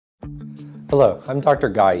Hello, I'm Dr.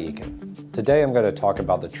 Guy Eakin. Today I'm going to talk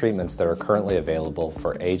about the treatments that are currently available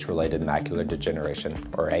for age-related macular degeneration,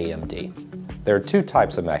 or AMD. There are two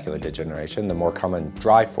types of macular degeneration, the more common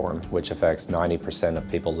dry form, which affects 90%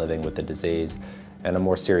 of people living with the disease, and a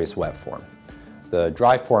more serious wet form. The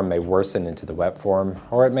dry form may worsen into the wet form,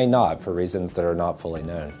 or it may not for reasons that are not fully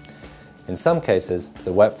known. In some cases,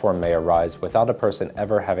 the wet form may arise without a person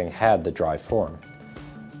ever having had the dry form.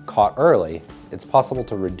 Caught early, it's possible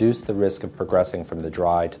to reduce the risk of progressing from the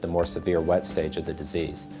dry to the more severe wet stage of the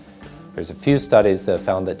disease. There's a few studies that have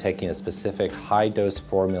found that taking a specific high-dose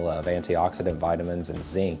formula of antioxidant vitamins and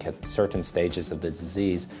zinc at certain stages of the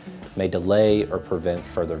disease may delay or prevent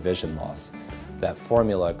further vision loss. That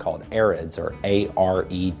formula, called AREDS, or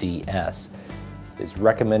A-R-E-D-S, is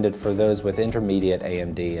recommended for those with intermediate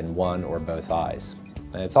AMD in one or both eyes.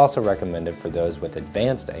 And it's also recommended for those with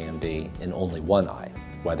advanced AMD in only one eye,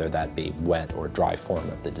 whether that be wet or dry form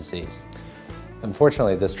of the disease.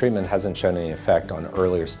 Unfortunately, this treatment hasn't shown any effect on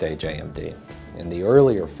earlier stage AMD. In the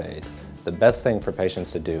earlier phase, the best thing for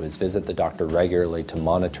patients to do is visit the doctor regularly to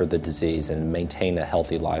monitor the disease and maintain a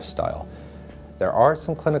healthy lifestyle. There are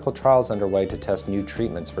some clinical trials underway to test new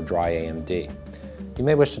treatments for dry AMD. You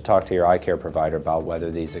may wish to talk to your eye care provider about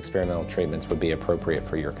whether these experimental treatments would be appropriate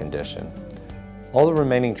for your condition. All the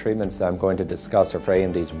remaining treatments that I'm going to discuss are for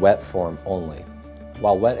AMD's wet form only.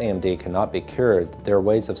 While wet AMD cannot be cured, there are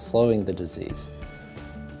ways of slowing the disease.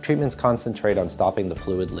 Treatments concentrate on stopping the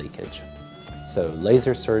fluid leakage. So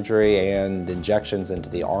laser surgery and injections into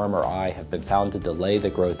the arm or eye have been found to delay the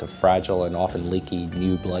growth of fragile and often leaky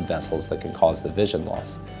new blood vessels that can cause the vision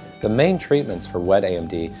loss. The main treatments for wet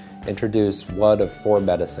AMD introduce one of 4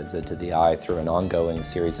 medicines into the eye through an ongoing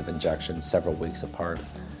series of injections several weeks apart.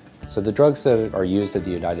 So the drugs that are used in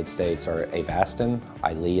the United States are Avastin,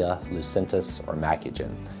 Eylea, Lucentis, or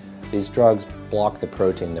Macugen. These drugs block the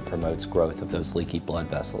protein that promotes growth of those leaky blood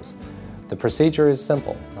vessels. The procedure is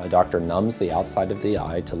simple. A doctor numbs the outside of the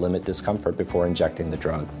eye to limit discomfort before injecting the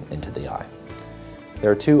drug into the eye.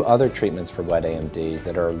 There are 2 other treatments for wet AMD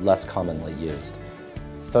that are less commonly used.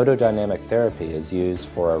 Photodynamic therapy is used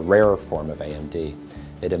for a rarer form of AMD.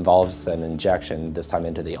 It involves an injection, this time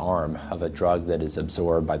into the arm, of a drug that is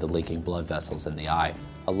absorbed by the leaking blood vessels in the eye.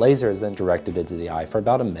 A laser is then directed into the eye for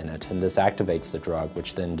about a minute, and this activates the drug,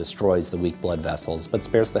 which then destroys the weak blood vessels but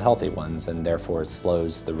spares the healthy ones and therefore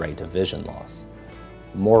slows the rate of vision loss.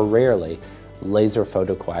 More rarely, laser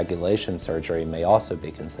photocoagulation surgery may also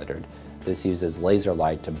be considered. This uses laser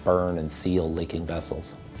light to burn and seal leaking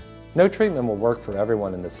vessels. No treatment will work for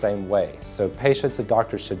everyone in the same way, so patients and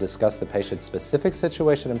doctors should discuss the patient's specific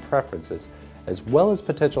situation and preferences, as well as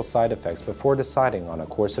potential side effects before deciding on a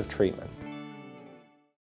course of treatment.